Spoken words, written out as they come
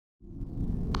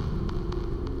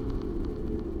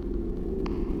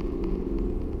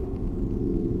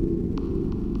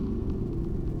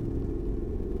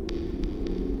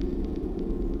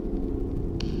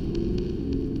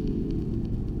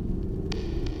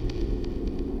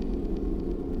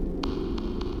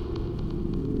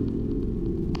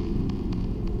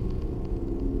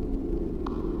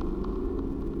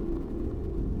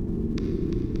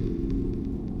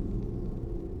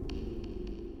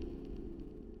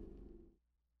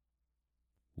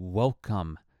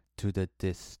Welcome to the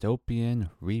Dystopian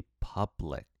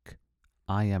Republic.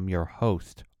 I am your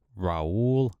host,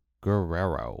 Raul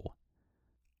Guerrero.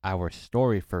 Our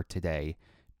story for today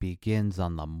begins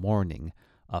on the morning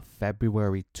of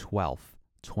February 12th,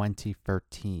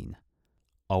 2013.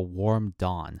 A warm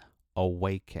dawn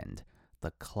awakened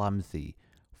the clumsy,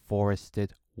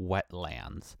 forested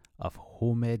wetlands of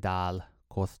Humedal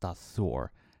Costa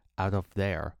Sur out of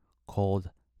their cold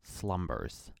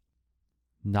slumbers.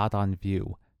 Not on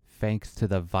view, thanks to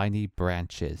the viney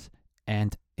branches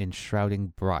and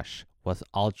enshrouding brush, was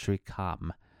Altricam,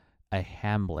 a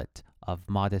hamlet of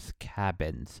modest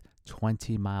cabins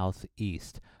 20 miles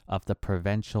east of the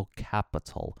provincial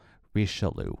capital,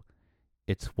 Richelieu.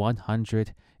 Its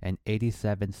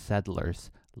 187 settlers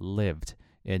lived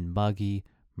in muggy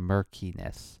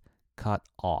murkiness, cut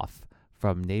off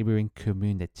from neighboring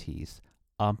communities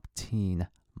umpteen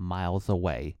miles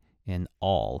away in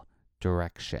all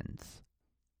directions.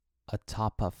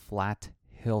 Atop a flat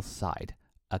hillside,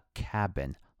 a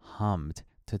cabin hummed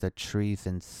to the trees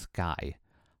and sky,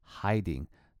 hiding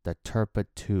the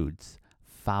turpitudes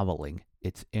fouling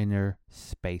its inner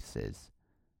spaces.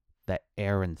 The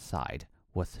air inside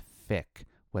was thick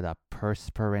with a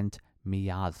perspirant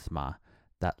miasma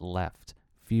that left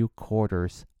few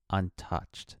quarters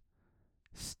untouched.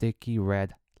 Sticky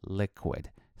red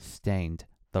liquid stained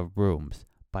the rooms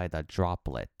by the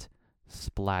droplet,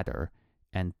 splatter,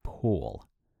 and pool.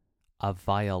 A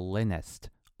violinist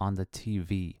on the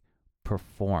TV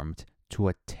performed to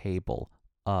a table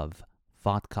of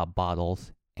vodka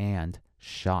bottles and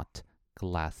shot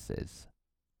glasses.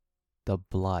 The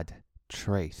blood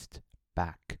traced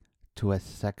back to a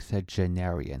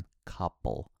sexagenarian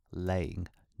couple laying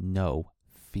no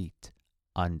feet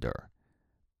under.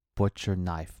 Butcher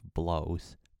knife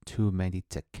blows, too many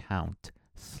to count,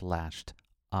 slashed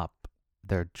up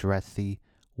their dressy,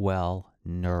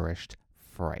 well-nourished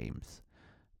frames.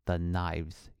 The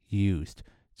knives used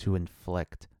to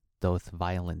inflict those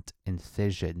violent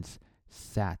incisions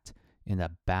sat in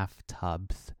a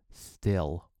bathtub's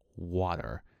still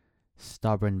water,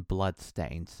 stubborn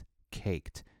bloodstains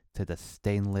caked to the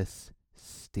stainless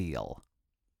steel.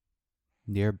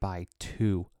 Nearby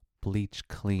 2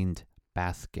 bleach-cleaned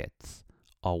baskets,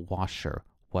 a washer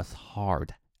was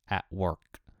hard at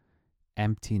work.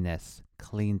 Emptiness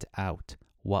cleaned out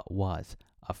what was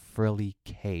a frilly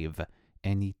cave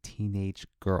any teenage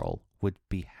girl would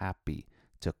be happy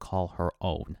to call her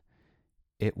own.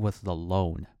 It was the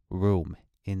lone room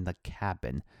in the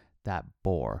cabin that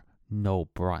bore no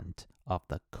brunt of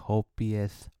the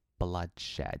copious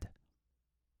bloodshed.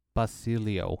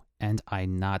 Basilio and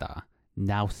Ainara,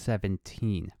 now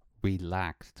 17,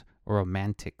 relaxed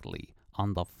romantically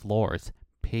on the floor's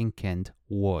pinkened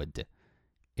wood.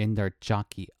 In their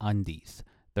jockey undies,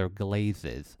 their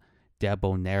glazes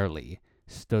debonairly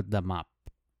stood them up.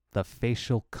 The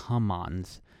facial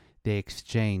come-ons they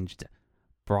exchanged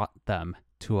brought them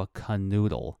to a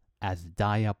canoodle as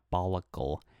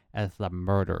diabolical as the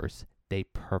murders they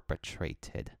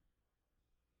perpetrated.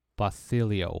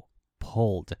 Basilio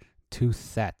pulled 2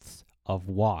 sets of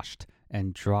washed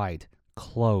and dried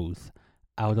clothes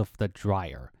out of the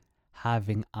dryer,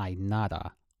 having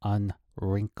Ainara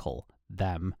unwrinkle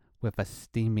them with a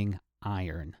steaming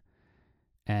iron,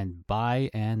 and by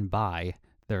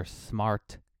their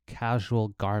smart casual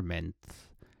garments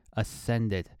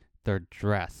ascended their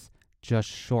dress just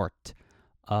short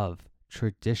of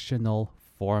traditional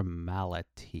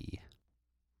formality.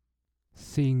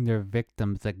 Seeing their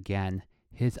victims again,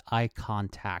 his eye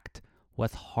contact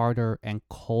was harder and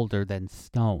colder than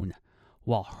stone,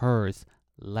 while hers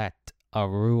let a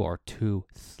rue or 2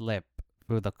 slip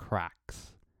through the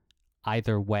cracks.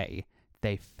 Either way,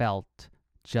 they felt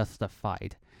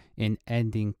justified in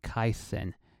ending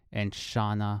Kaisen and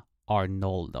Shana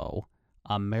Arnoldo,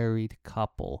 a married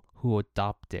couple who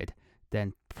adopted,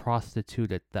 then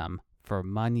prostituted them for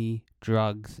money,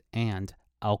 drugs, and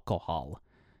alcohol,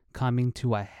 coming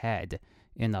to a head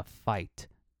in a fight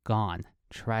gone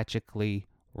tragically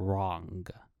wrong.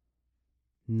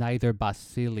 Neither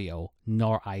Basilio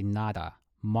nor Ainara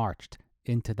marched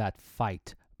into that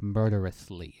fight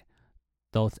murderously.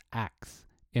 Those acts,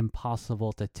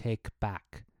 impossible to take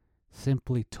back,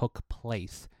 simply took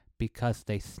place because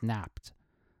they snapped.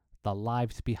 The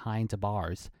lives behind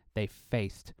bars they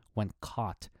faced when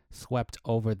caught swept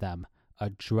over them a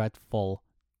dreadful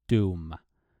doom.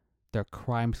 Their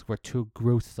crimes were too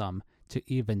gruesome to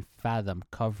even fathom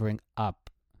covering up,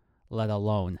 let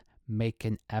alone make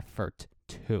an effort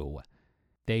to.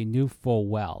 They knew full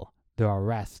well their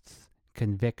arrests,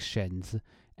 convictions,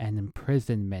 and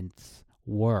imprisonments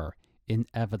were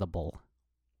inevitable.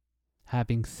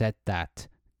 Having said that,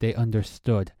 they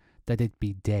understood that it'd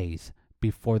be days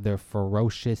before their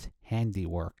ferocious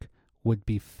handiwork would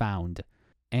be found,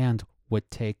 and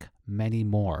would take many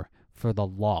more for the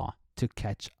law to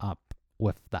catch up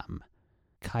with them.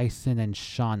 Kyson and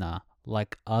Shauna,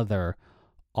 like other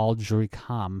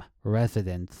Aldricham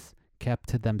residents, kept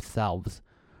to themselves,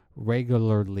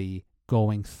 regularly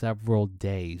going several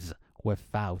days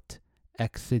without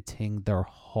exiting their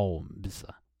homes.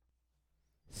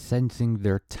 Sensing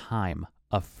their time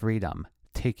of freedom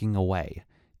taking away,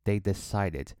 they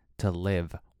decided to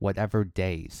live whatever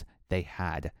days they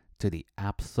had to the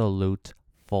absolute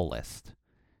fullest.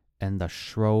 And the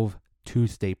Shrove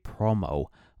Tuesday promo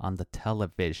on the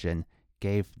television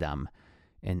gave them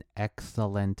an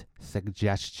excellent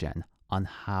suggestion on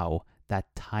how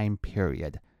that time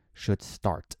period should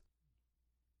start.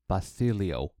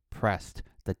 Basilio pressed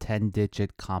the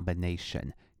 10-digit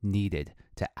combination needed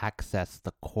to access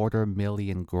the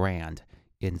 $250,000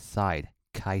 inside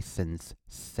Kyson's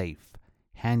safe,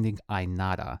 handing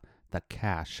Ainara the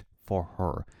cash for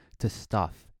her to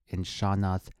stuff in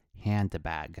Shauna's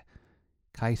handbag.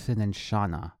 Kyson and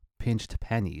Shauna pinched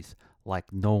pennies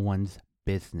like no one's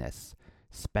business,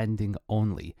 spending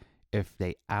only if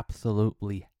they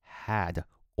absolutely had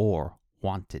or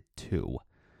wanted to.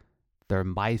 Their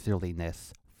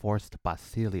miserliness forced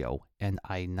Basilio and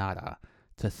Ainara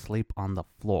to sleep on the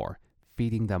floor,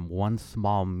 feeding them one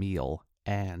small meal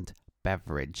and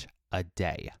beverage a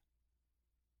day.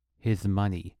 His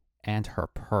money and her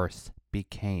purse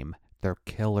became their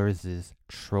killers'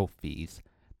 trophies,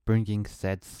 bringing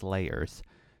said slayers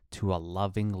to a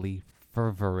lovingly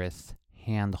fervorous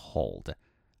handhold.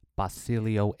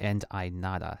 Basilio and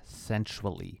Ainara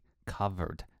sensually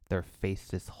covered their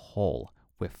faces whole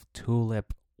with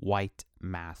tulip white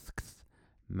masks,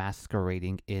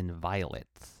 masquerading in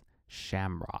violets,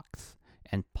 shamrocks,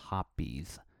 and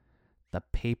poppies. The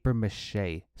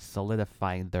papier-mâché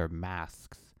solidifying their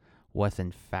masks was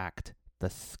in fact the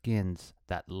skins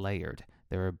that layered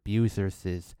their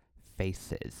abusers'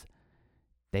 faces.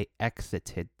 They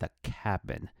exited the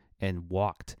cabin and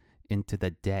walked into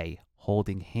the day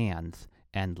holding hands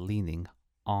and leaning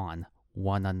on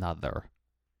one another.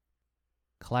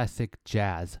 Classic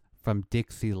jazz from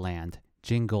Dixieland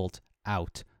jingled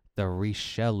out the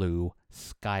Richelieu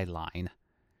skyline.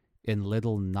 In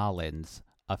Little Nolens,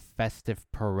 a festive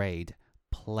parade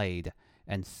played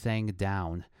and sang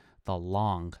down the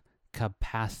long,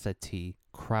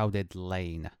 capacity-crowded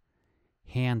lane.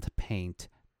 Hand paint,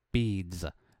 beads,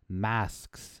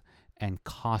 masks, and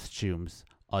costumes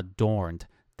adorned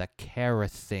the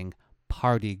caressing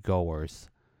partygoers.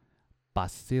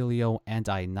 Basilio and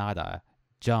Ainara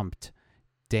jumped,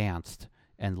 danced,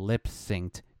 and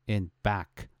lip-synced in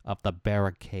back of the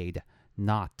barricade,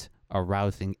 not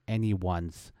arousing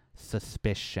anyone's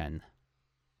suspicion.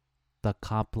 The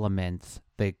compliments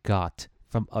they got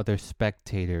from other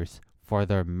spectators for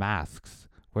their masks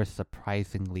were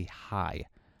surprisingly high.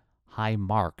 High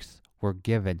marks were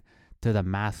given to the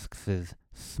masks'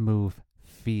 smooth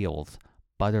feels,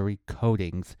 buttery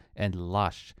coatings, and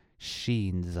lush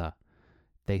sheens.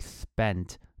 They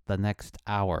spent the next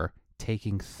hour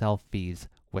taking selfies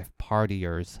with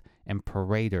partiers and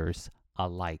paraders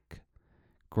alike,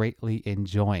 greatly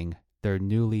enjoying their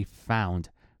newly found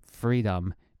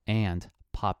freedom and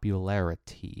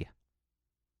popularity.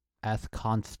 As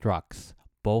constructs,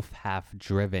 both have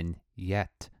driven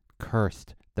yet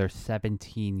cursed their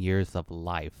 17 years of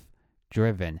life,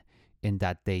 driven in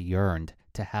that they yearned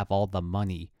to have all the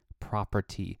money,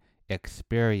 property,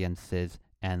 experiences,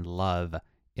 and love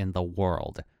in the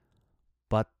world.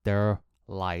 But there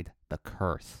lied the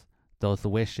curse. Those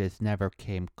wishes never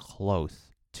came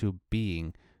close to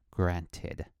being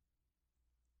granted.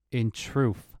 In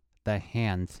truth, the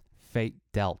hands fate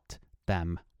dealt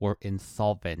them were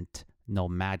insolvent,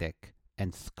 nomadic,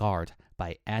 and scarred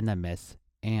by animus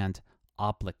and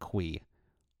obloquy.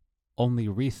 Only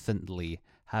recently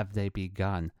have they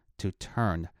begun to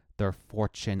turn their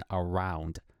fortune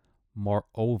around.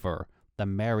 Moreover, the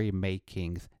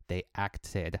merrymakings they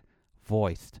acted,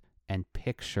 voiced, and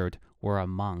pictured were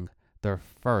among their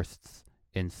firsts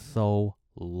in so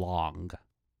long.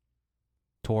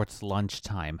 Towards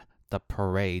lunchtime, the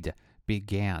parade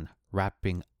began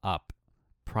wrapping up,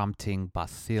 prompting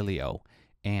Basilio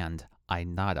and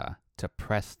Ainara to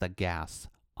press the gas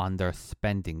on their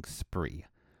spending spree.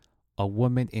 A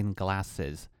woman in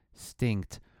glasses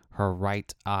stinked her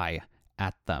right eye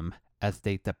at them as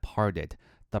they departed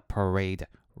the parade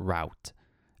route,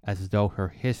 as though her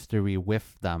history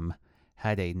with them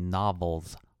had a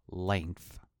novel's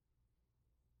length.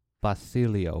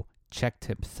 Basilio checked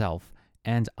himself,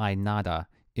 and Ainara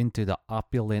into the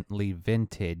opulently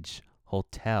vintage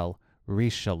Hotel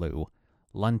Richelieu,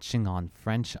 lunching on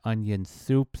French onion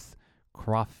soups,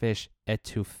 crawfish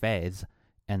étouffées,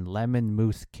 and lemon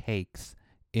mousse cakes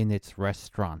in its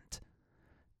restaurant.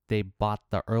 They bought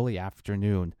the early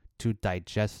afternoon to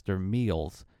digest their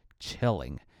meals,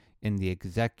 chilling in the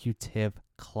executive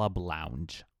club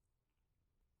lounge.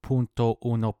 Punto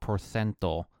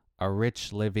 1%, a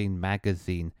rich living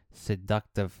magazine,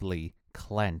 seductively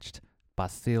clenched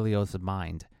Basilio's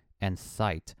mind and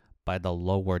sight by the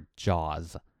lowered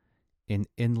jaws. An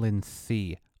inland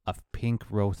sea of pink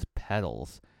rose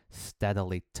petals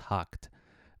steadily tucked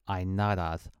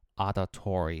Ainara's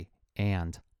auditory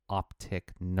and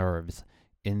optic nerves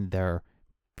in their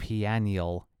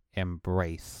pineal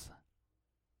embrace.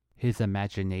 His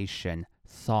imagination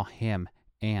saw him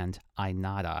and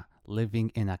Ainara living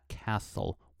in a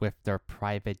castle with their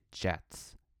private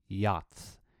jets,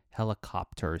 yachts,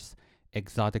 helicopters,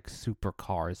 exotic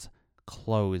supercars,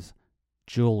 clothes,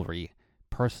 jewelry,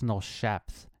 personal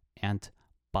chefs, and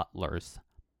butlers.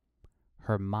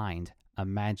 Her mind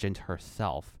imagined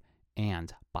herself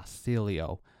and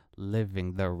Basilio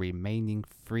living their remaining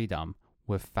freedom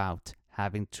without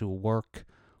having to work,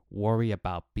 worry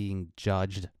about being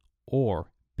judged,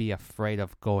 or be afraid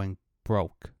of going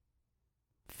broke.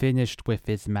 Finished with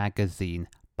his magazine,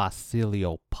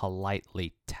 Basilio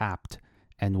politely tapped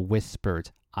and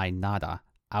whispered Ainara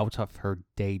out of her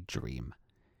daydream.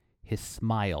 His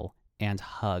smile and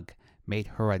hug made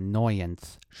her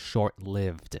annoyance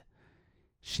short-lived.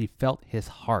 She felt his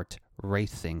heart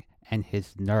racing and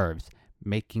his nerves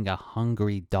making a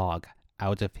hungry dog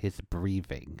out of his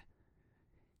breathing.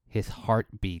 His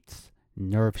heartbeats,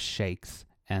 nerve shakes,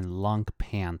 and lung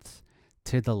pants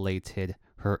titillated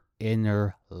her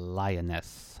inner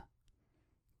lioness.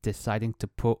 Deciding to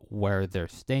put where they're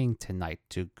staying tonight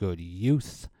to good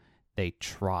use, they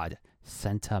trod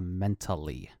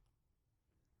sentimentally.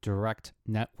 Direct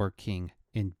networking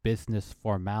in business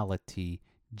formality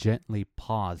gently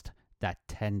paused that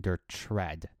tender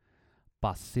tread.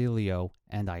 Basilio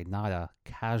and Ainara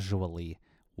casually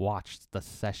watched the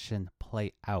session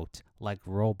play out like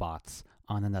robots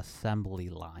on an assembly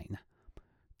line,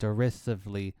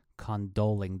 derisively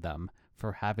condoling them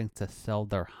for having to sell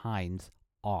their hinds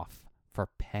off for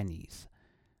pennies.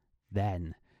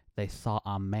 Then they saw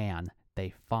a man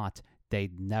they thought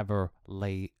they'd never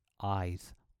lay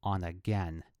eyes on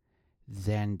again,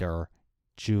 Xander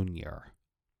Jr.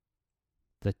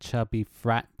 The chubby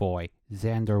frat boy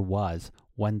Xander was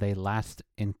when they last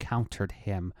encountered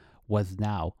him was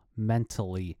now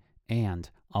mentally and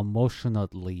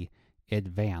emotionally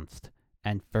advanced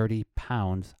and 30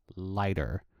 pounds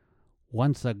lighter.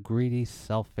 Once a greedy,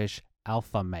 selfish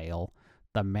alpha male,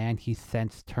 the man he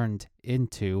since turned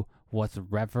into was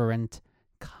reverent,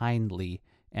 kindly,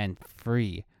 and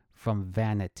free from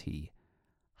vanity.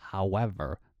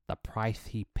 However, the price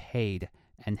he paid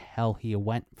and hell he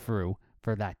went through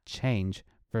for that change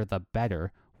for the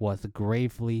better was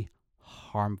gravely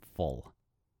harmful.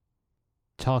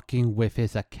 Talking with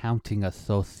his accounting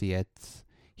associates,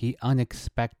 he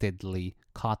unexpectedly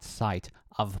caught sight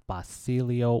of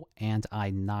Basilio and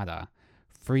Ainara,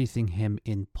 freezing him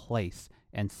in place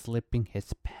and slipping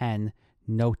his pen,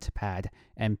 notepad,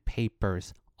 and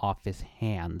papers off his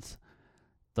hands.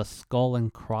 The skull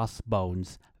and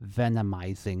crossbones,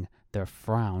 venomizing their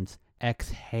frowns,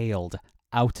 exhaled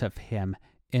out of him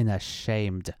in a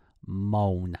shamed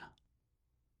moan.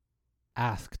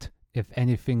 Asked if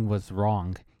anything was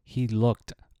wrong, he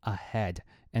looked ahead,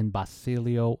 and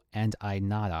Basilio and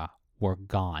Ainara were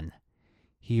gone.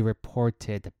 He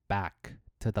reported back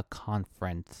to the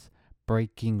conference,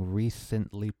 breaking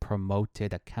recently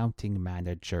promoted accounting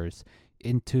managers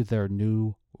into their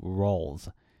new roles,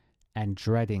 and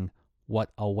dreading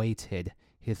what awaited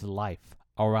his life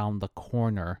around the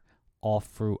corner all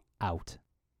throughout.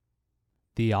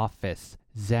 The office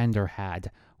Xander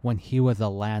had when he was a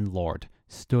landlord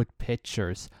stood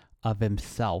pictures of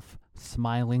himself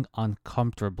smiling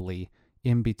uncomfortably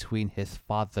in between his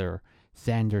father,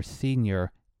 Xander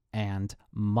Sr., and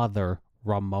mother,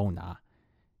 Ramona.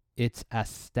 Its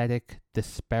aesthetic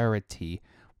disparity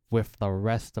with the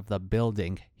rest of the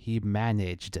building he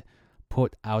managed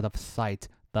put out of sight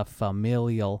the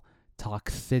familial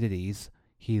toxicities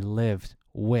he lived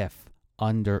with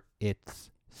under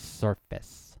its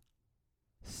surface.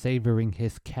 Savoring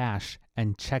his cash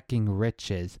and checking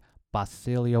riches,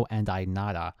 Basilio and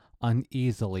Ainara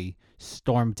uneasily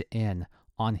stormed in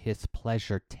on his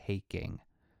pleasure-taking.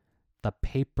 The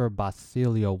paper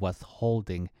Basilio was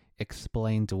holding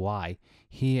explained why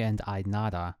he and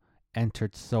Ainara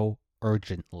entered so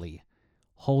urgently,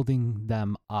 holding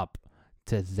them up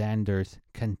to Xander's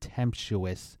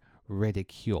contemptuous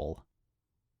ridicule.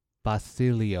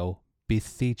 Basilio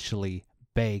beseechingly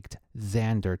begged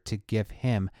Xander to give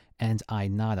him and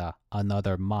Ainara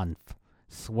another month,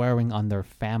 swearing on their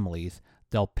families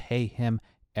they'll pay him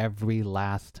every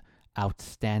last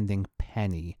outstanding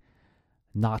penny.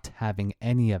 Not having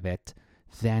any of it,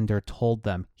 Xander told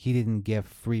them he didn't give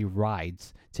free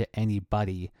rides to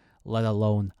anybody, let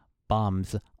alone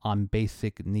bums on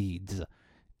basic needs,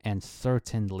 and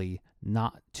certainly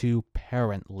not to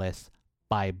parentless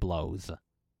byblos.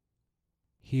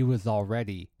 He was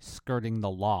already skirting the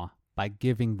law by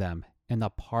giving them an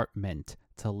apartment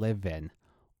to live in,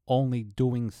 only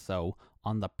doing so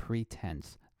on the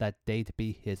pretense that they'd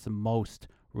be his most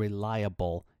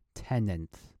reliable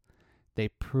tenants. They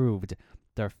proved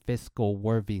their fiscal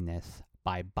worthiness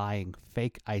by buying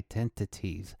fake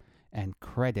identities and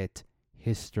credit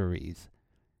histories.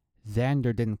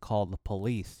 Xander didn't call the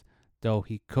police, though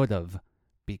he could have,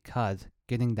 because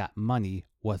getting that money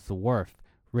was worth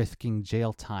risking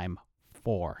jail time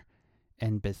for.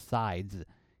 And besides,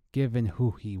 given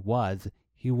who he was,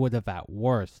 he would have at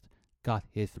worst got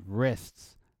his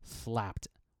wrists slapped.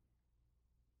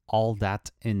 All that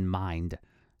in mind,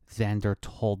 Xander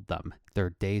told them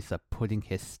their days of putting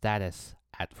his status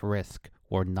at risk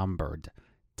were numbered,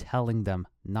 telling them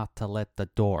not to let the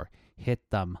door hit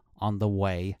them on the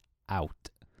way out.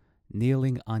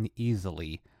 Kneeling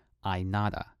uneasily,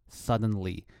 Ainara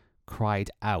suddenly cried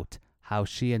out how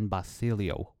she and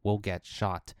Basilio will get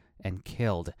shot and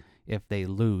killed if they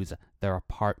lose their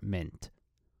apartment.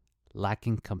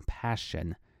 Lacking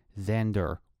compassion,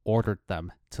 Xander ordered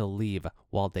them to leave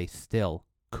while they still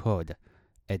could,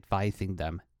 advising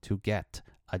them to get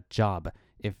a job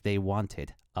if they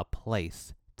wanted a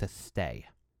place to stay.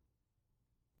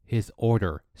 His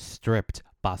order stripped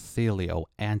Basilio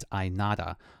and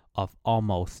Ainara of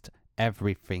almost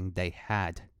everything they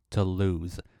had to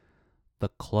lose. The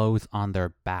clothes on their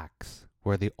backs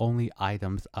were the only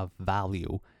items of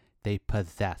value they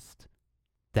possessed.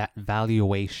 That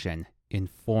valuation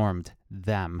informed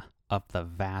them of the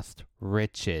vast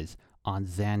riches on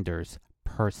Xander's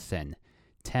person,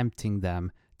 tempting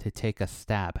them to take a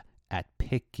stab at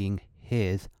picking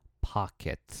his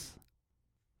pockets.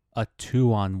 A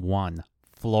 2-on-1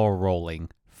 floor-rolling,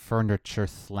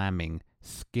 furniture-slamming,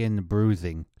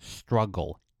 skin-bruising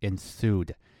struggle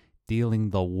ensued, dealing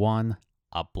the one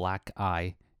a black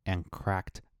eye and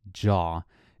cracked jaw,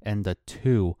 and the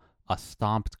two a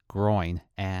stomped groin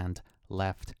and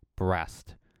left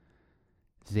breast.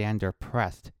 Xander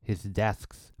pressed his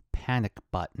desk's panic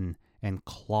button and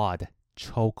clawed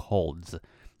chokeholds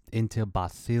into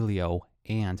Basilio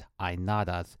and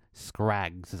Ainara's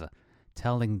scrags,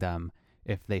 telling them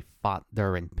if they fought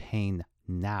they're in pain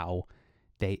now,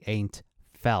 they ain't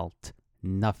felt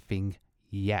nothing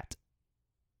yet.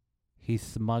 He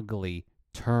smugly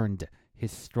turned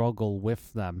his struggle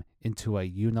with them into a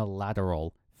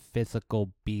unilateral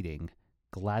physical beating,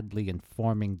 gladly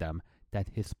informing them that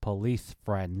his police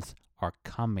friends are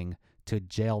coming to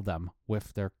jail them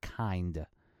with their kind.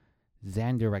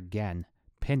 Xander again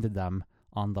pinned them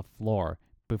on the floor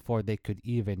before they could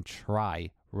even try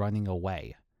running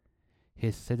away.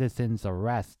 His citizens'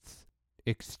 arrests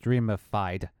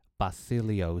extremified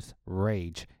Basilio's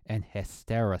rage and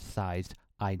hystericized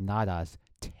Ainara's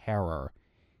terror.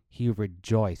 He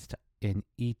rejoiced in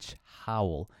each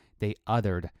howl they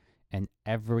uttered and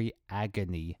every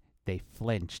agony they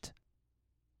flinched.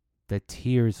 The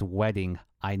tears wetting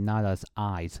Ainara's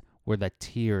eyes were the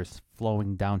tears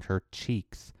flowing down her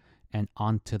cheeks and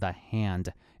onto the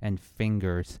hand and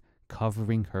fingers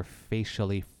covering her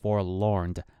facially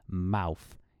forlorn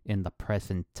mouth in the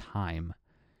present time.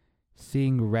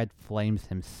 Seeing red flames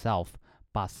himself,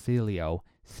 Basilio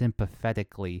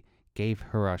sympathetically gave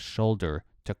her a shoulder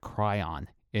to cry on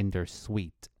in their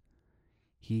suite.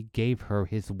 He gave her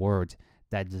his word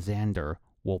that Xander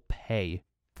will pay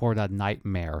for the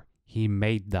nightmare he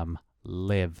made them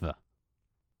live.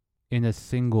 In a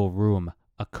single room,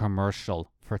 a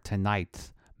commercial for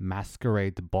tonight's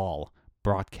masquerade ball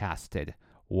broadcasted,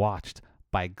 watched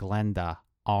by Glenda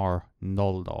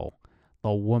Arnoldo,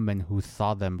 the woman who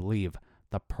saw them leave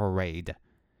the parade.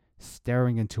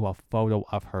 Staring into a photo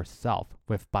of herself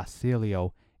with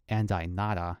Basilio and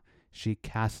Ainara, she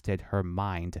casted her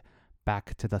mind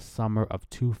back to the summer of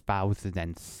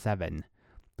 2007,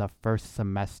 the first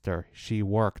semester she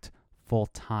worked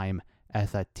full-time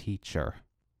as a teacher.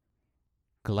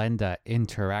 Glenda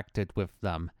interacted with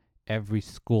them every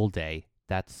school day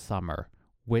that summer,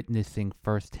 witnessing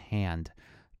firsthand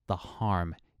the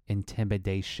harm,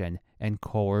 intimidation, and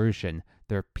coercion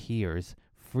their peers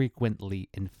frequently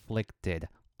inflicted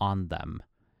on them.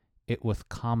 It was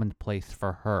commonplace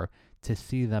for her to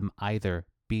see them either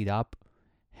beat up,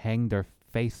 hang their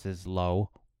faces low,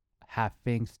 have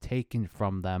things taken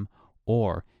from them,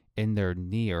 or in their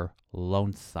near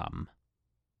lonesome.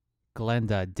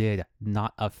 Glenda did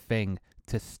not a thing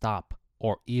to stop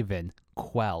or even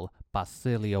quell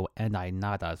Basilio and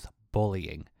Ainara's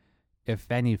bullying.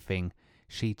 If anything,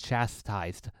 she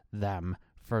chastised them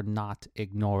for not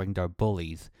ignoring their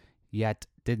bullies, yet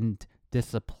didn't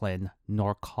discipline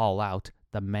nor call out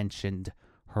the mentioned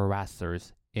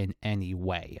harassers in any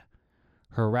way.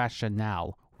 Her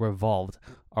rationale revolved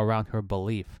around her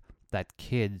belief that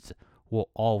kids will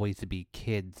always be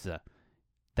kids,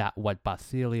 that what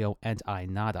Basilio and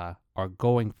Ainara are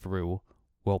going through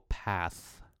will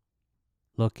pass.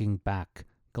 Looking back,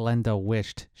 Glenda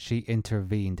wished she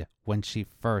intervened when she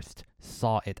first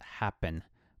saw it happen,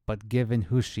 but given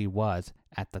who she was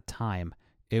at the time,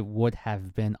 it would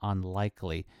have been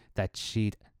unlikely that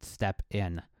she'd step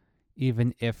in,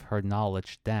 even if her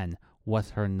knowledge then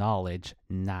was her knowledge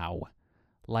now.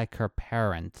 Like her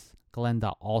parents,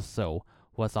 Glenda also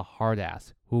was a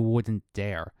hard-ass who wouldn't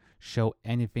dare show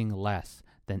anything less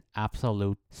than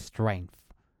absolute strength.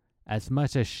 As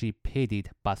much as she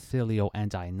pitied Basilio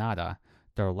and Ainara,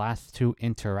 their last two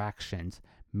interactions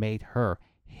made her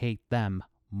hate them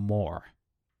more.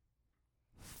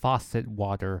 Faucet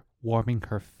water warming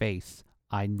her face,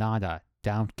 Ainara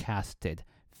downcasted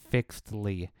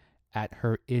fixedly at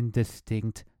her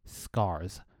indistinct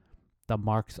scars. The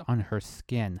marks on her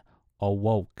skin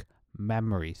awoke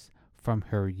memories from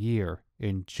her year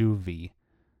in juvie.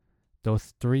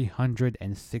 Those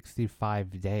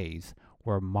 365 days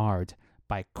were marred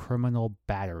by criminal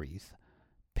batteries,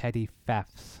 petty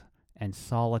thefts, and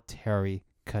solitary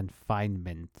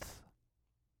confinements.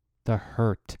 The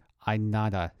hurt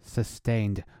Ainara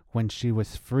sustained when she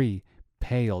was free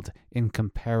paled in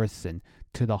comparison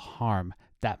to the harm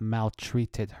that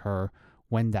maltreated her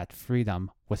when that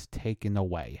freedom was taken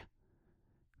away.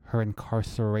 Her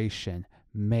incarceration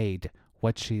made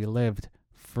what she lived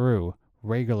through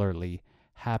regularly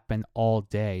happen all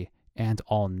day and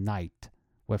all night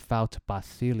without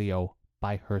Basilio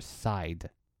by her side.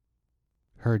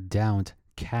 Her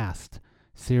downcast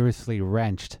seriously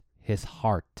wrenched his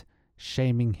heart,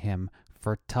 shaming him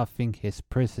for toughing his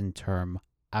prison term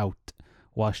out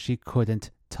while she couldn't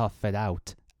tough it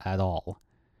out at all.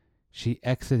 She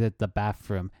exited the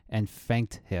bathroom and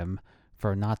thanked him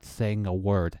for not saying a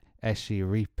word as she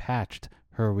repatched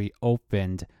her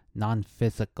reopened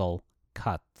non-physical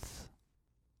cuts.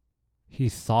 He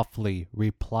softly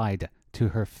replied to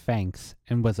her thanks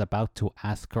and was about to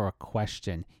ask her a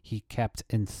question he kept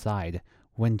inside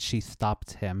when she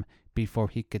stopped him before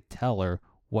he could tell her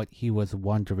what he was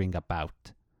wondering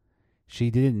about.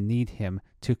 She didn't need him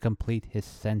to complete his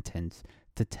sentence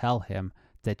to tell him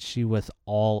that she was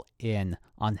all in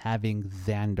on having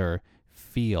Xander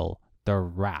feel the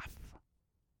wrath.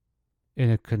 In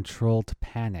a controlled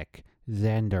panic,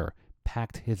 Xander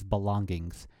packed his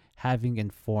belongings, having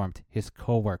informed his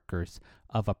coworkers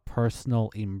of a personal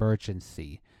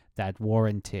emergency that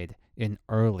warranted an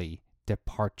early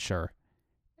departure.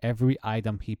 Every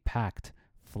item he packed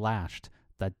flashed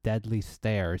the deadly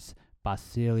stares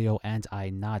Basilio and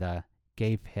Ainara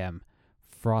gave him,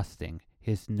 frosting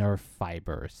his nerve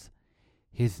fibers.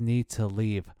 His need to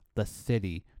leave the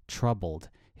city troubled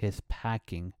his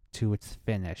packing to its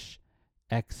finish,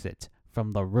 exit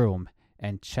from the room,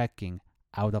 and checking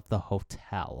out of the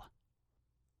hotel.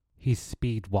 He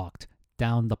speed-walked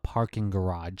down the parking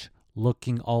garage,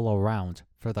 looking all around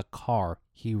for the car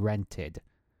he rented.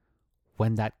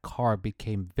 When that car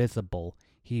became visible,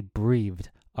 he breathed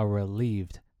a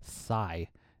relieved sigh,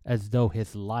 as though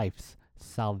his life's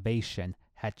salvation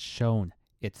had shown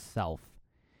itself.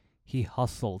 He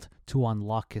hustled to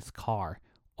unlock his car,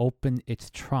 open its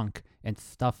trunk, and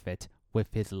stuff it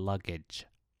with his luggage.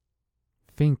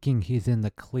 Thinking he's in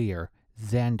the clear,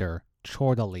 Xander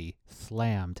chortily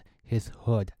slammed his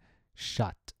hood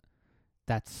shut.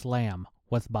 That slam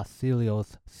was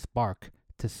Basilio's spark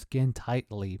to skin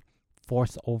tightly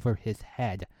force over his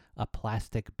head a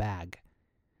plastic bag.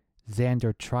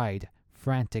 Xander tried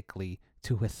frantically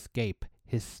to escape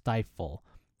his stifle,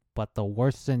 but the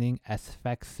worsening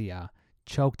asphyxia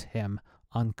choked him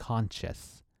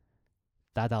unconscious.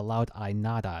 That allowed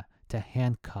Ainara to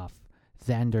handcuff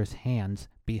Xander's hands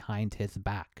behind his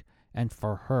back, and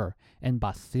for her and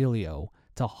Basilio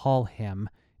to haul him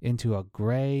into a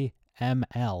gray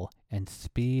ML and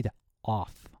speed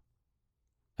off.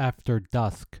 After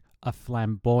dusk, a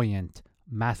flamboyant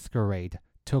masquerade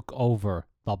took over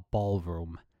the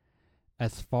ballroom.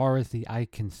 As far as the eye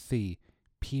can see,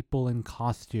 people in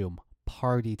costume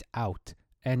partied out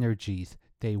energies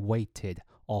they waited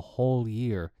a whole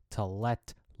year to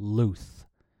let loose.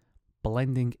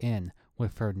 Blending in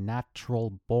with her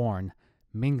natural-born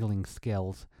mingling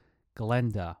skills,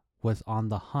 Glenda was on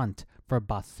the hunt for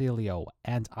Basilio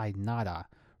and Ainara,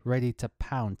 ready to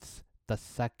pounce the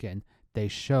second they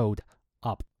showed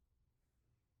up.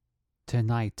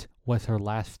 Tonight was her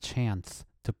last chance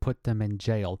to put them in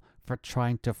jail for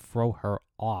trying to throw her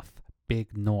off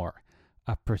Big Nor,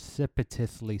 a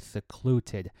precipitously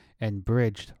secluded and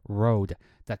bridged road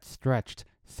that stretched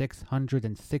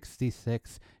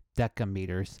 666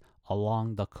 decameters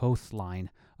along the coastline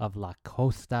of La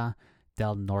Costa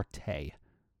del Norte.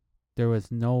 There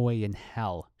was no way in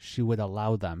hell she would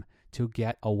allow them to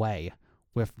get away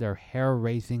with their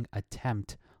hair-raising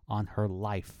attempt on her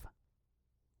life.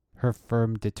 Her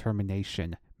firm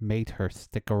determination made her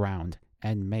stick around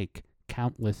and make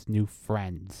countless new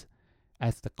friends.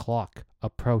 As the clock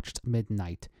approached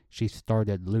midnight, she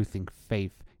started losing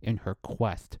faith in her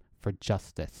quest for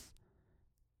justice.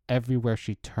 Everywhere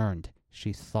she turned,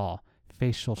 she saw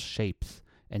facial shapes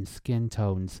and skin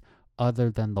tones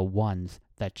other than the ones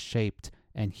that shaped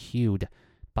and hued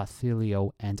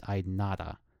Basilio and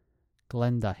Ainara.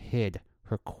 Glenda hid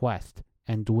her quest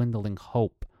and dwindling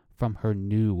hope from her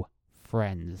new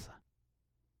friends.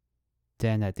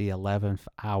 Then at the 11th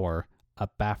hour, a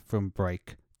bathroom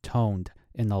break toned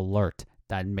an alert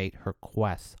that made her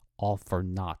quest all for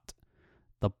naught.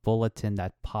 The bulletin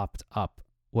that popped up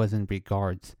was in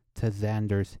regards to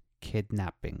Xander's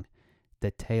kidnapping,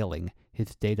 detailing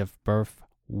his date of birth,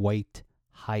 weight,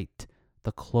 height,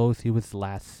 the clothes he was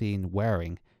last seen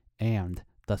wearing, and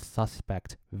the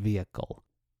suspect vehicle.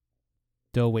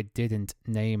 Though it didn't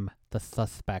name the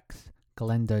suspects,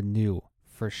 Glenda knew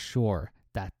for sure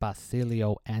that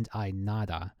Basilio and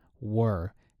Ainara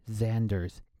were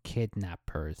Xander's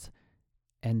kidnappers,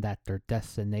 and that their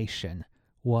destination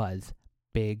was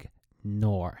Big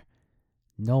Nor.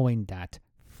 Knowing that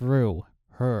threw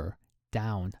her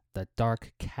down the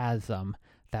dark chasm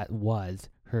that was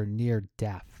her near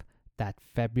death that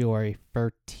February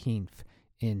 13th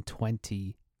in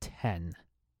 2010.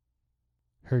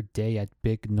 Her day at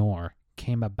Big Nor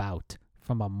came about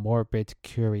from a morbid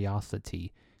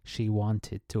curiosity she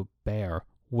wanted to bear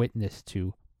witness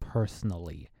to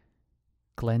personally.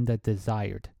 Glenda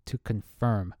desired to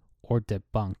confirm or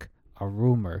debunk a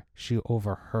rumor she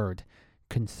overheard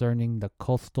concerning the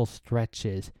coastal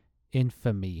stretch's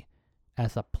infamy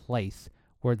as a place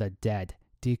where the dead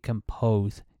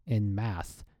decompose in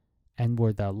mass and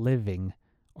where the living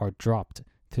are dropped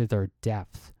to their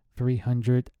depths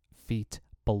 300 feet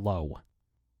below.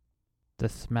 The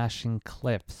smashing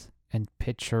cliffs and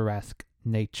picturesque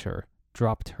nature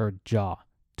dropped her jaw,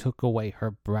 took away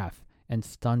her breath, and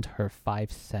stunned her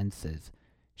 5 senses.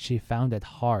 She found it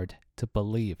hard to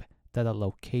believe that a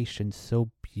location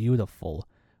so beautiful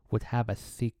would have a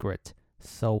secret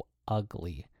so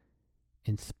ugly.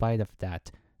 In spite of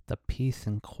that, the peace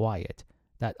and quiet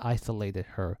that isolated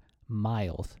her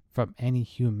miles from any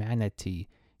humanity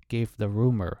gave the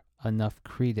rumor enough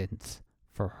credence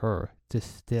for her to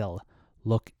still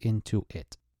look into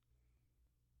it.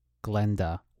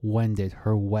 Glenda wended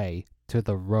her way to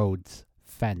the road's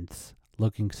fence,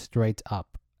 looking straight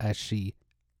up as she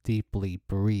deeply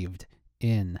breathed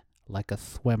in like a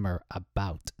swimmer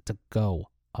about to go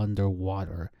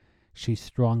underwater. She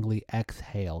strongly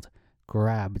exhaled,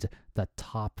 grabbed the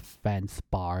top fence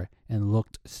bar, and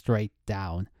looked straight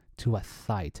down to a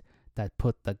sight that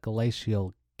put the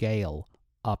glacial gale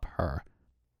up her.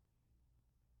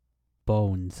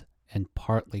 Bones and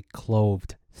partly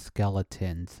clothed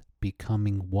skeletons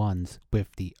becoming ones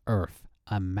with the earth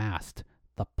amassed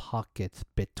the pockets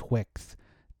betwixt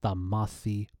the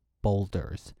mossy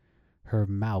boulders. Her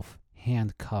mouth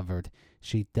hand-covered,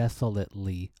 she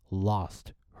desolately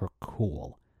lost her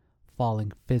cool,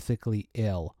 falling physically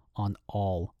ill on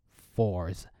all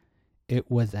fours. It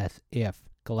was as if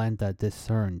Glenda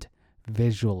discerned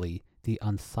visually the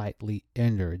unsightly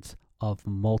innards of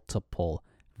multiple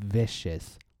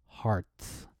vicious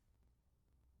hearts.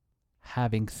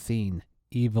 Having seen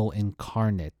evil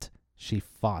incarnate, she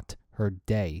thought her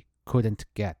day couldn't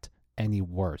get any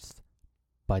worse.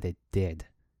 But it did,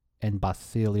 and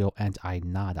Basilio and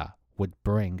Ainara would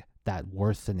bring that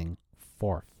worsening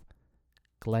forth.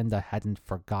 Glenda hadn't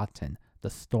forgotten the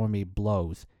stormy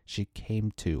blows she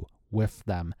came to with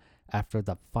them after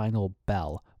the final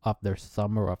bell of their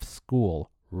summer of school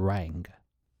rang.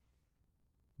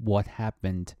 What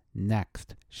happened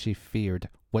next, she feared,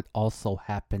 would also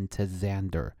happen to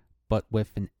Xander, but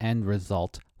with an end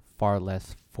result far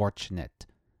less fortunate.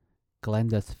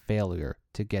 Glenda's failure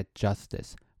to get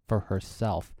justice for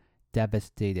herself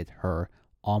devastated her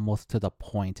almost to the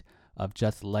point of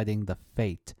just letting the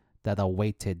fate that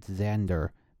awaited Xander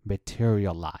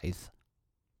materialize.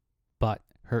 But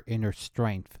her inner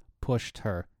strength pushed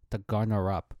her to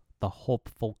garner up the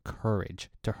hopeful courage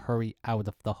to hurry out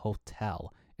of the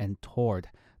hotel and toward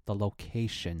the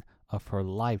location of her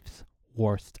life's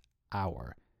worst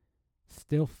hour.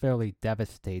 Still fairly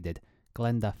devastated,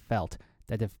 Glenda felt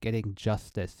that if getting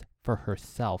justice for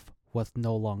herself was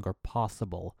no longer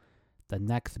possible, the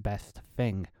next best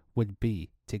thing would be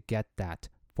to get that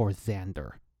for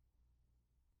Xander.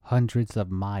 Hundreds of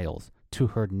miles to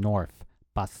her north,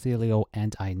 Basilio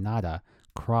and Ainara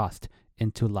crossed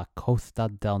into La Costa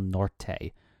del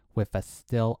Norte with a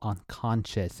still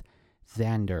unconscious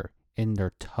Xander in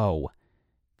their tow.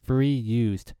 3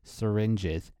 used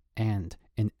syringes and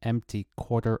an empty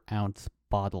quarter-ounce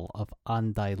bottle of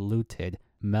undiluted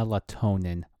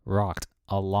melatonin rocked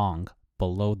along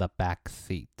below the back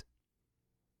seat.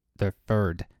 Their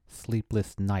third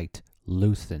sleepless night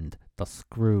loosened the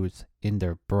screws in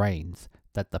their brains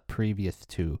that the previous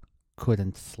 2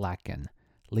 couldn't slacken,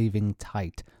 leaving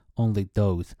tight only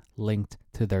those linked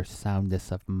to their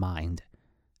soundness of mind.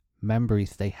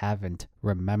 Memories they haven't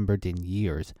remembered in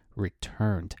years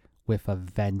returned with a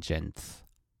vengeance.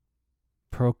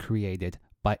 Procreated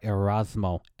by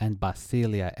Erasmo and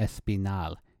Basilia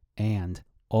Espinal and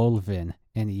Olvin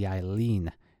and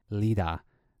Yailin Lida,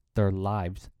 their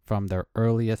lives from their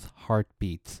earliest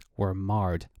heartbeats were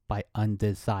marred by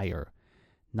undesire.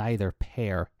 Neither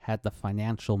pair had the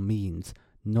financial means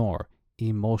nor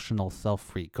emotional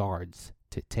self-regards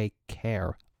to take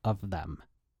care of them.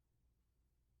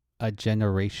 A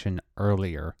generation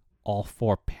earlier, all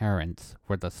 4 parents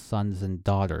were the sons and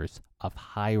daughters of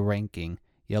high-ranking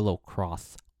Yellow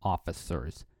Cross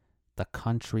officers. The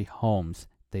country homes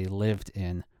they lived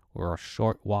in were a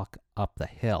short walk up the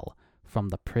hill from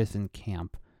the prison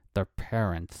camp their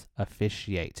parents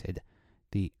officiated,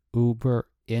 the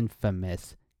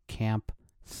uber-infamous Camp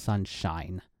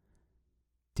Sunshine.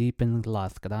 Deep in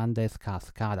Las Grandes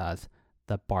Cascadas,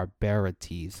 the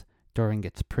barbarities during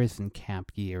its prison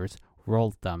camp years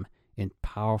rolled them in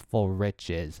powerful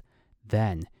riches,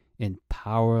 then in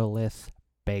powerless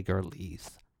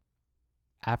beggarlies.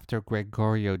 After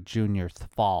Gregorio Jr.'s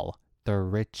fall, their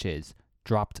riches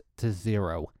dropped to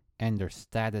 0 and their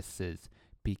statuses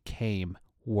became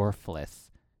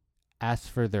worthless. As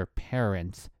for their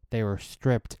parents, they were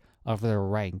stripped of their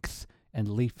ranks and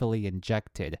lethally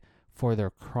injected for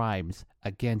their crimes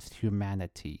against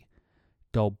humanity.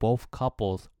 Though both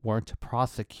couples weren't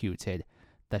prosecuted,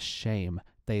 the shame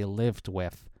they lived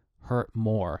with hurt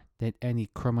more than any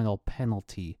criminal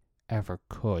penalty ever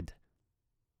could.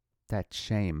 That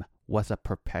shame was a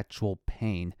perpetual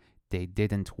pain they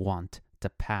didn't want to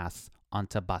pass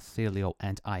onto Basilio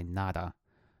and Ainara.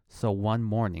 So one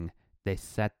morning, they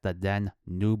set the then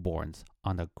newborns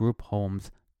on a group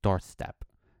home's doorstep,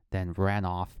 then ran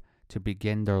off to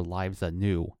begin their lives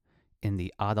anew in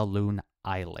the Adalun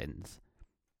Islands.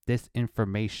 This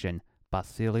information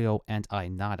Basilio and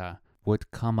Ainara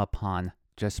would come upon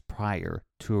just prior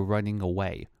to running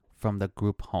away from the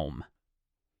group home.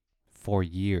 For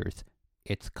years,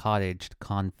 its cottaged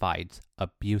confides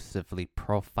abusively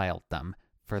profiled them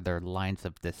for their lines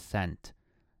of descent.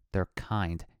 Their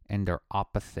kind and their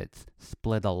opposites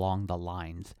split along the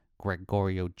lines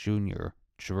Gregorio Jr.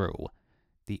 drew,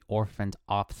 the orphaned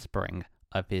offspring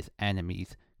of his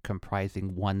enemies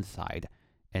comprising one side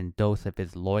and those of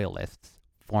his loyalists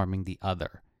forming the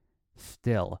other.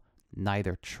 Still,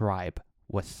 neither tribe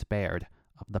was spared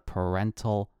of the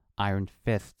parental iron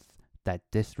fists that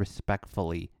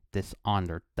disrespectfully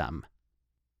dishonored them.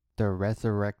 Their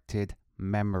resurrected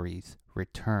memories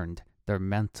returned their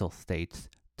mental states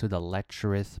to the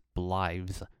lecherous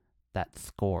lives that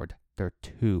scored their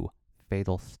 2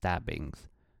 fatal stabbings.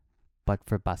 But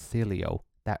for Basilio,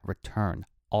 that return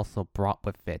also brought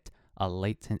with it a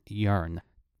latent yearn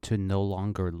to no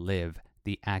longer live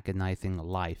the agonizing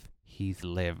life he's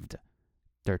lived.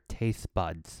 Their taste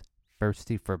buds,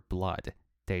 thirsty for blood,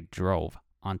 they drove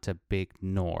onto Big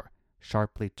Nor,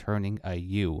 sharply turning a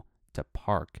U to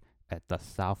park at the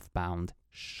southbound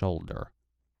shoulder.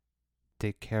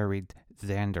 They carried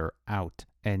Xander out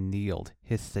and kneeled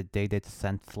his sedated,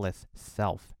 senseless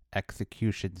self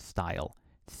execution style,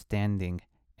 standing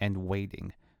and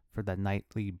waiting for the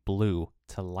nightly blue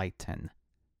to lighten.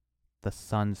 The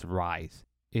sun's rise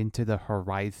into the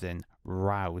horizon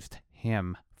roused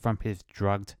him from his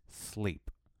drugged sleep.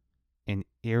 An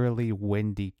eerily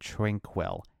windy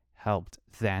tranquil helped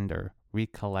Xander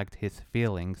recollect his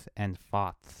feelings and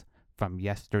thoughts from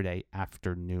yesterday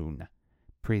afternoon,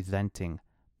 presenting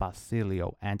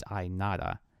Basilio and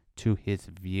Ainara to his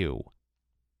view.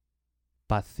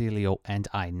 Basilio and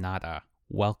Ainara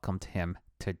welcomed him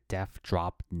to Death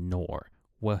Drop Nor,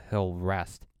 where he'll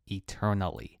rest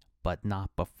eternally, but not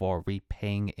before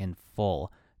repaying in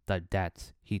full the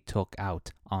debts he took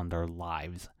out on their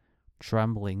lives.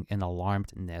 Trembling in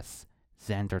alarmedness,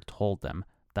 Xander told them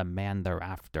the man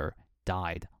thereafter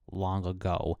died long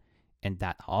ago, and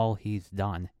that all he's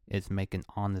done is make an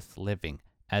honest living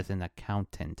as an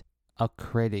accountant,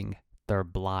 accrediting their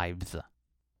lives.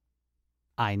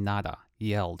 Ainara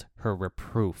yelled her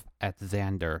reproof at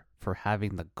Xander for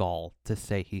having the gall to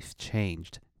say he's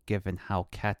changed, given how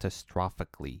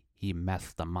catastrophically he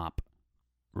messed them up,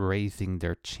 raising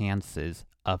their chances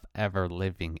of ever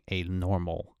living a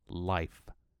normal life.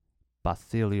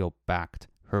 Basilio backed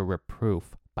her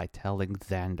reproof by telling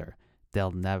Xander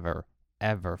they'll never,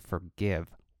 ever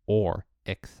forgive or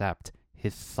accept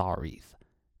his sorries,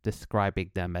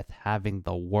 describing them as having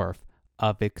the worth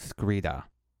of excreta.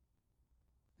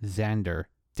 Xander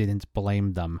didn't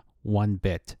blame them one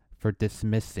bit for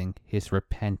dismissing his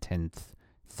repentance,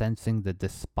 sensing the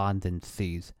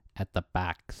despondencies at the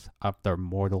backs of their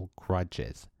mortal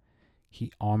grudges.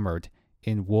 He armored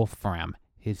in Wolfram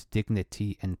his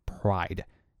dignity and pride,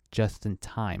 just in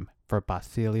time for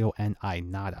Basilio and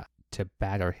Ainara to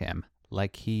batter him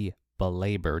like he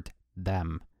belabored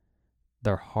them.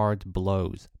 Their hard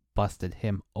blows busted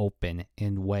him open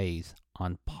in ways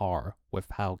on par with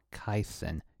how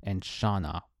Kyson and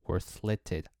Shauna were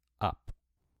slitted up.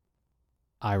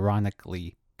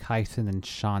 Ironically, Kyson and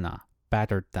Shauna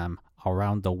battered them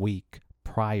around a week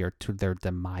prior to their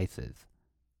demises.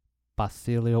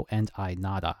 Basilio and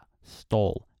Ainara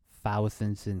stole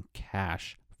thousands in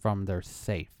cash from their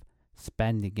safe,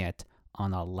 spending it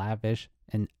on a lavish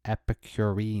and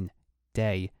epicurean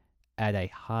day at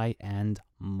a high-end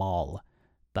mall,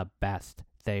 the best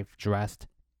they've dressed,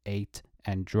 ate,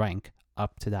 and drank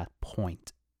up to that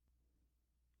point.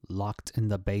 Locked in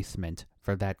the basement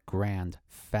for that grand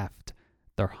theft,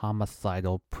 their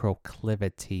homicidal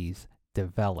proclivities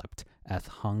developed as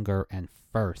hunger and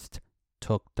thirst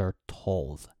took their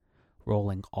tolls,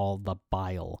 rolling all the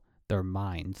bile their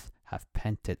minds have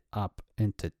pent it up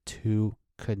into two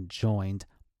conjoined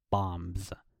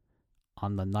bombs.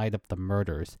 On the night of the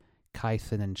murders,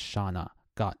 Kyson and Shauna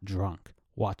got drunk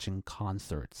watching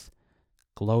concerts,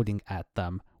 gloating at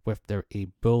them with their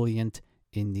ebullient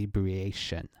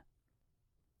inebriation.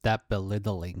 That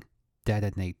belittling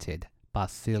detonated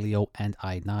Basilio and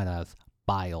Ainara's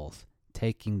biles,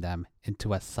 taking them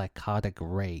into a psychotic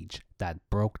rage that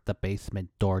broke the basement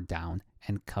door down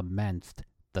and commenced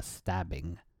the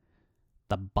stabbing.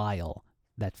 The bile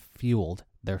that fueled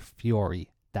their fury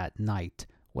that night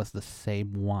was the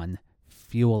same one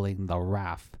fueling the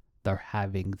wrath they're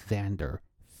having Xander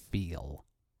feel.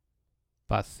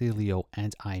 Basilio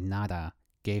and Ainara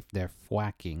gave their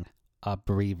thwacking a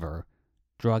breather,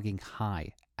 drugging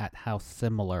high at how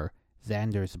similar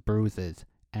Xander's bruises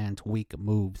and weak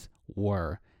moves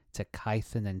were to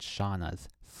Kyson and Shauna's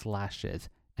slashes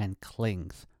and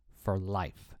clings for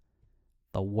life.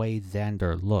 The way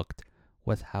Xander looked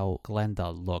was how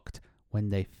Glenda looked when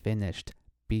they finished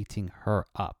beating her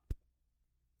up.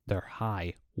 Their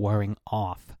high wearing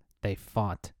off, they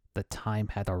thought the time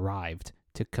had arrived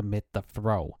to commit the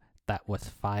throw that was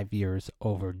 5 years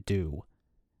overdue.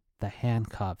 The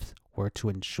handcuffs were to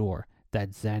ensure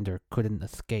that Xander couldn't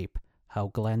escape how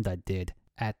Glenda did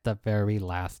at the very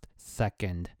last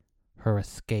second. Her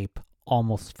escape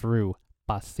almost threw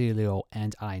Basilio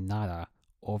and Ainara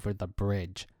over the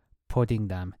bridge, putting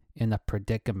them in a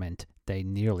predicament they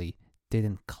nearly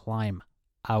didn't climb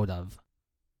out of.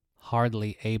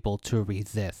 Hardly able to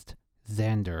resist,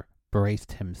 Xander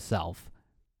braced himself,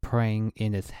 praying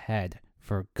in his head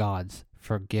for God's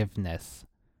forgiveness.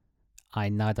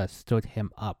 Ainara stood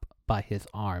him up by his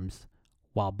arms,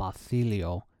 while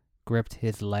Basilio gripped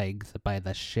his legs by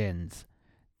the shins.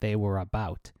 They were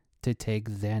about to take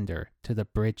Xander to the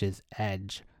bridge's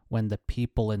edge when the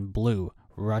people in blue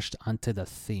rushed onto the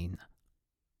scene.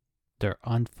 Their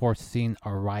unforeseen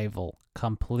arrival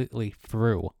completely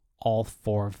threw all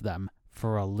four of them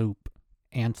for a loop,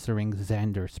 answering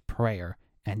Xander's prayer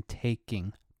and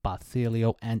taking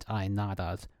Basilio and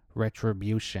Ainara's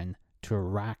retribution to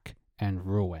rack and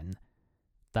ruin.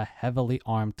 The heavily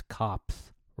armed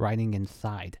cops riding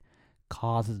inside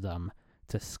caused them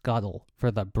to scuttle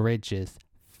for the bridge's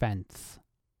fence.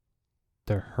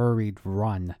 Their hurried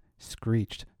run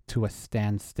screeched to a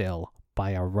standstill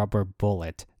by a rubber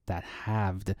bullet that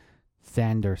halved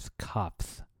Xander's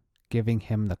cuffs, giving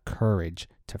him the courage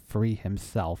to free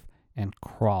himself and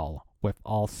crawl with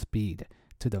all speed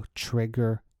to the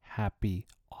trigger-happy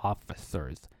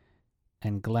officers.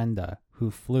 and Glenda,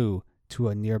 who flew to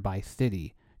a nearby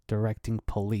city, directing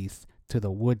police to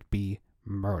the would-be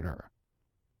murder.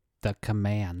 The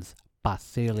commands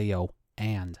Basilio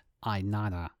and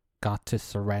Ainara got to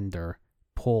surrender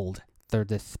pulled their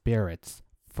spirits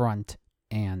front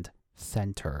and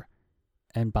center,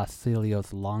 and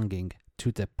Basilio's longing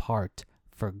to depart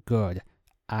for good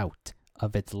out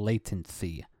of its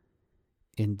latency.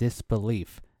 In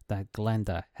disbelief that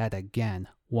Glenda had again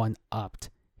one-upped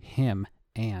him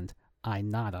and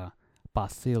Ainara,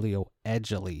 Basilio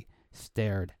edgily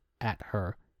stared at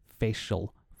her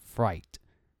facial fright.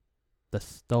 The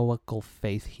stoical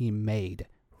face he made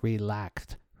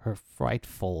relaxed her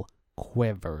frightful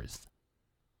quivers.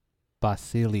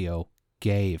 Basilio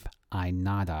gave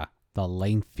Ainara the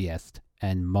lengthiest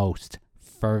and most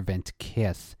fervent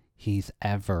kiss he's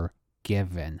ever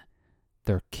given.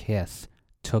 Their kiss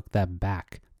took them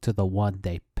back to the one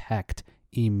they pecked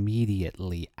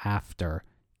immediately after,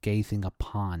 gazing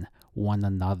upon one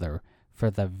another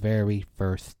for the very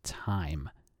first time.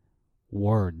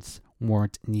 Words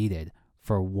weren't needed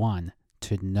for one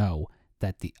to know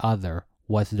that the other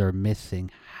was their missing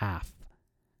half.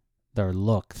 Their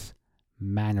looks,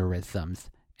 mannerisms,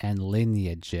 and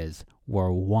lineages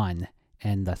were one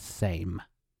and the same.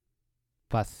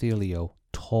 Basilio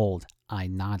told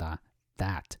Ainara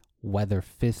that, whether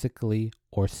physically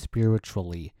or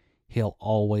spiritually, he'll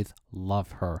always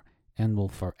love her and will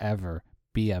forever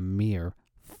be a mere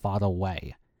thought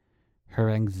away. Her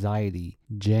anxiety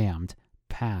jammed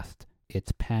past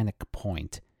its panic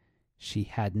point. She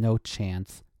had no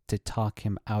chance to talk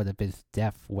him out of his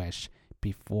death wish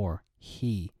before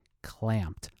he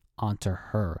clamped onto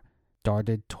her,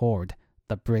 darted toward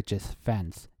the bridge's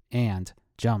fence, and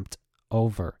jumped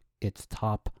over its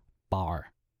top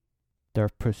bar. Their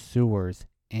pursuers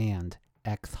and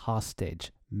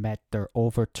ex-hostage met their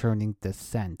overturning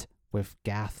descent with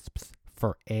gasps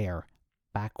for air,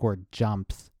 backward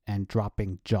jumps, and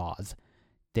dropping jaws.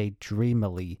 They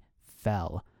dreamily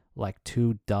fell like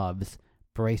two doves,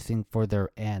 bracing for their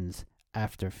ends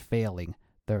after failing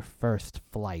their first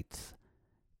flights.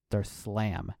 Their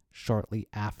slam shortly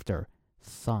after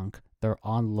sunk their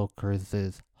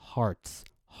onlookers' hearts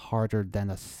harder than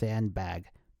a sandbag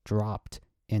dropped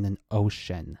in an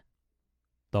ocean.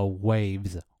 The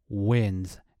waves,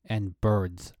 winds, and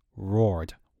birds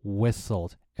roared,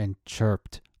 whistled, and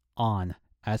chirped on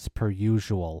as per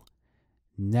usual.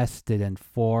 Nested in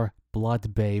 4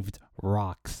 blood-bathed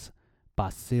rocks,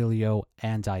 Basilio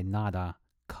and Ainara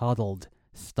cuddled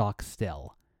stock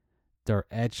still. Their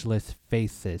edgeless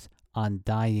faces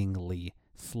undyingly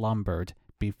slumbered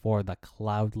before the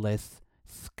cloudless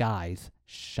sky's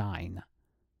shine.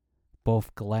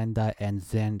 Both Glenda and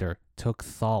Xander took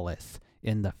solace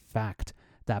in the fact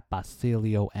that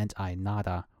Basilio and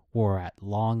Ainara were at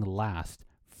long last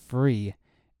free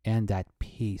and at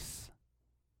peace.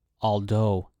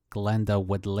 Although Glenda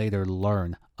would later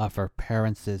learn of her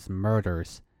parents'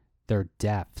 murders, their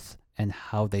deaths, and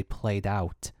how they played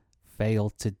out,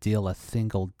 failed to deal a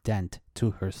single dent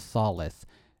to her solace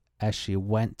as she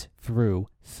went through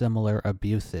similar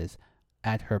abuses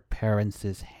at her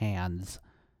parents' hands.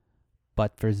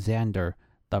 But for Xander,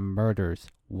 the murders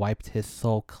wiped his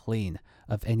soul clean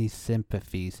of any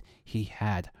sympathies he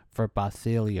had for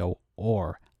Basilio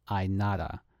or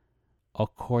Ainara.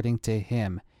 According to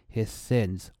him, his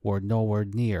sins were nowhere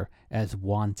near as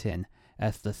wanton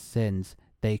as the sins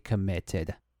they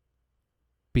committed.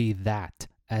 Be that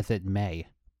as it may,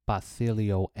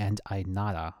 Basilio and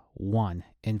Ainara won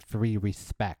in 3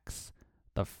 respects.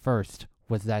 The first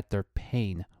was that their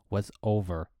pain was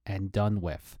over and done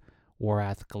with,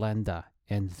 whereas Glenda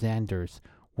and Xander's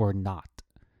were not.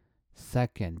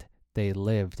 Second, they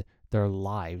lived their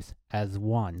lives as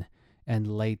one and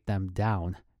laid them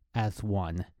down as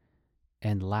one.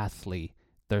 And lastly,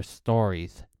 their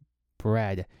stories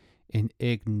bred in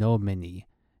ignominy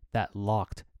that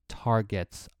locked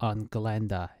targets on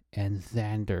Glenda and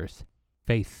Xander's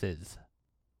faces.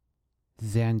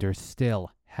 Xander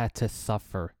still had to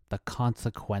suffer the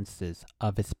consequences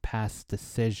of his past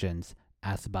decisions,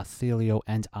 as Basilio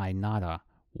and Ainara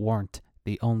weren't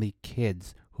the only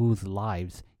kids whose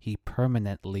lives he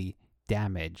permanently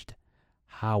damaged.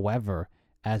 However,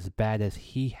 as bad as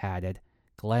he had it,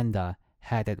 Glenda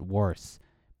had it worse,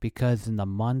 because in the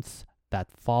months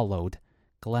that followed,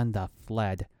 Glenda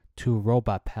fled to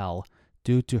Robapel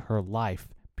due to her life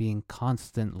being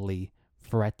constantly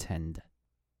threatened.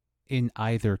 In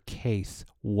either case,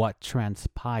 what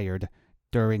transpired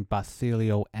during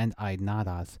Basilio and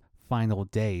Ainara's final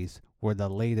days were the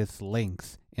latest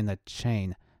links in a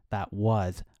chain that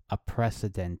was a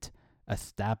precedent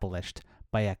established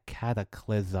by a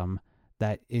cataclysm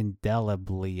that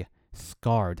indelibly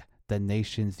scarred the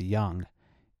nation's young,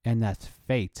 and as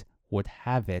fate would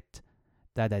have it,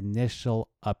 that initial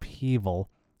upheaval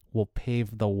will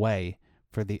pave the way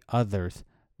for the others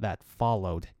that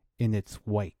followed in its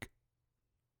wake.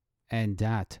 And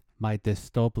that, my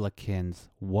dystopicans,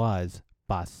 was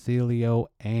Basilio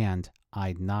and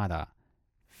Ainara.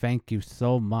 Thank you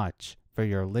so much for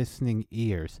your listening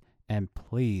ears, and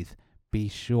please be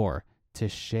sure to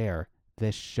share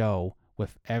this show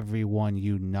with everyone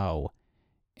you know,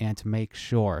 and make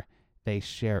sure they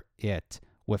share it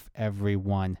with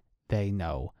everyone they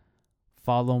know.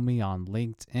 Follow me on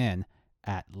LinkedIn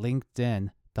at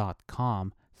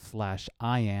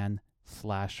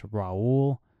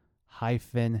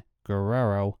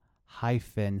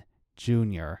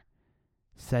linkedin.com/Ian/Raul-Guerrero-Jr.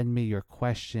 Send me your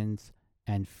questions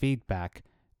and feedback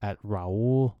at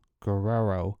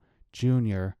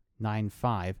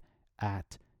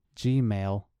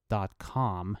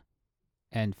raulguerrero-jr95@gmail.com.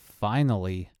 And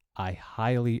finally, I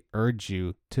highly urge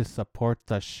you to support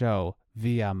the show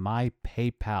via my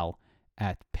PayPal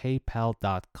at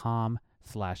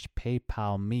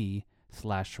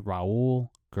paypal.com/paypalme/Raul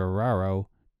Guerrero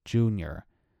Jr.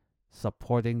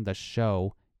 Supporting the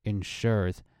show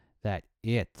ensures that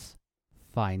its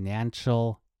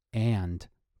financial and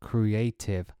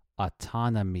creative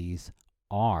autonomies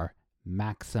are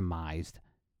maximized.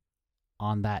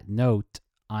 On that note,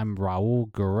 I'm Raul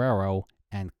Guerrero,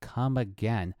 and come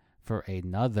again for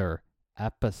another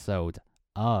episode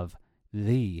of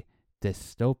the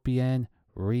Dystopian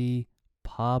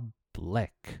Republic.